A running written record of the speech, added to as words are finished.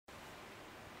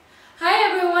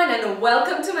and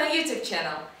welcome to my YouTube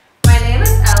channel. My name is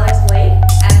Alex Blake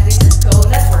and this is Code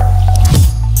Network.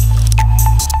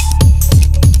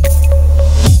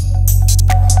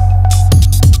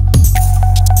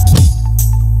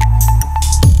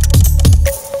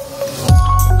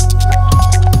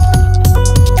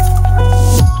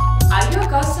 Are you a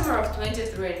customer of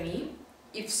 23andMe?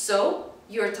 If so,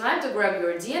 your time to grab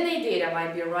your DNA data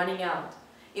might be running out.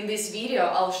 In this video,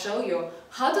 I'll show you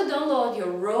how to download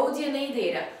your raw DNA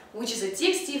data, which is a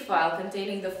TXT file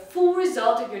containing the full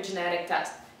result of your genetic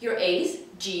test, your A's,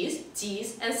 G's,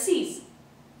 T's, and C's.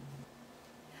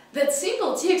 That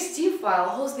simple TXT file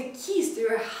holds the keys to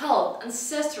your health,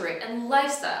 ancestry, and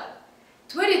lifestyle.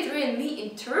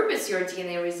 23andMe interprets your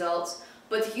DNA results,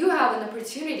 but you have an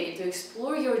opportunity to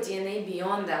explore your DNA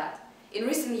beyond that. In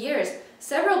recent years,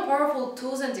 several powerful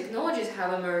tools and technologies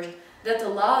have emerged that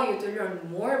allow you to learn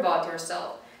more about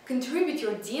yourself, contribute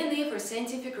your DNA for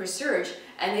scientific research,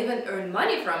 and even earn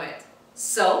money from it.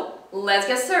 So, let's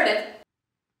get started!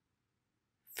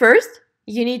 First,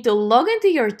 you need to log into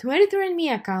your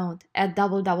 23andMe account at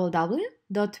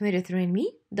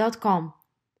www.23andme.com.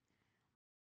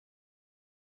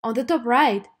 On the top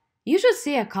right, you should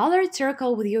see a colored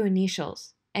circle with your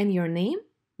initials and your name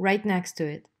right next to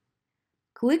it.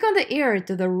 Click on the arrow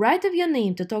to the right of your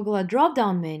name to toggle a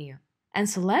drop-down menu and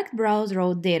select Browse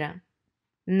Raw Data.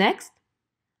 Next,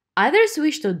 either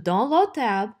switch to Download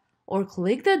tab or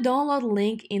click the Download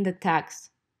link in the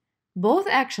text. Both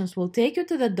actions will take you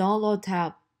to the Download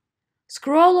tab.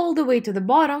 Scroll all the way to the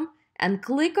bottom and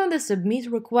click on the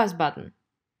Submit Request button.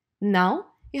 Now,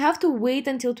 you have to wait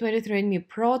until 23andMe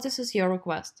processes your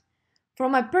request.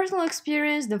 From my personal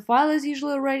experience, the file is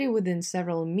usually ready within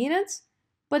several minutes,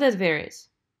 but it varies.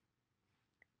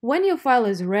 When your file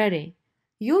is ready,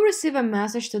 you'll receive a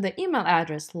message to the email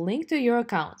address linked to your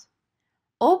account.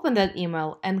 Open that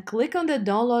email and click on the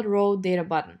Download Raw Data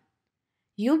button.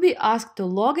 You'll be asked to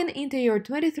log in into your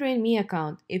 23andMe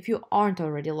account if you aren't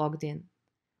already logged in.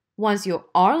 Once you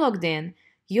are logged in,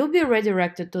 you'll be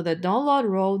redirected to the Download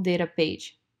Raw Data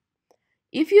page.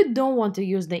 If you don't want to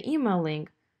use the email link,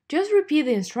 just repeat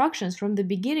the instructions from the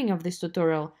beginning of this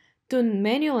tutorial to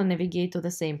manually navigate to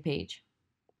the same page.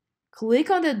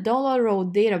 Click on the Download Raw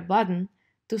Data button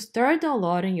to start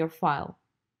downloading your file.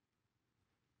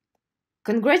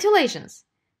 Congratulations!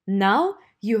 Now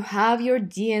you have your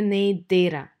DNA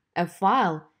data, a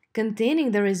file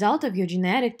containing the result of your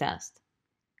genetic test.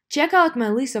 Check out my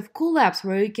list of cool apps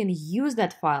where you can use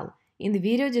that file in the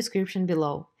video description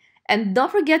below. And don't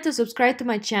forget to subscribe to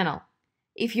my channel.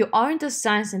 If you are into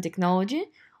science and technology,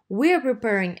 we are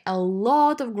preparing a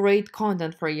lot of great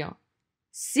content for you.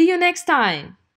 See you next time!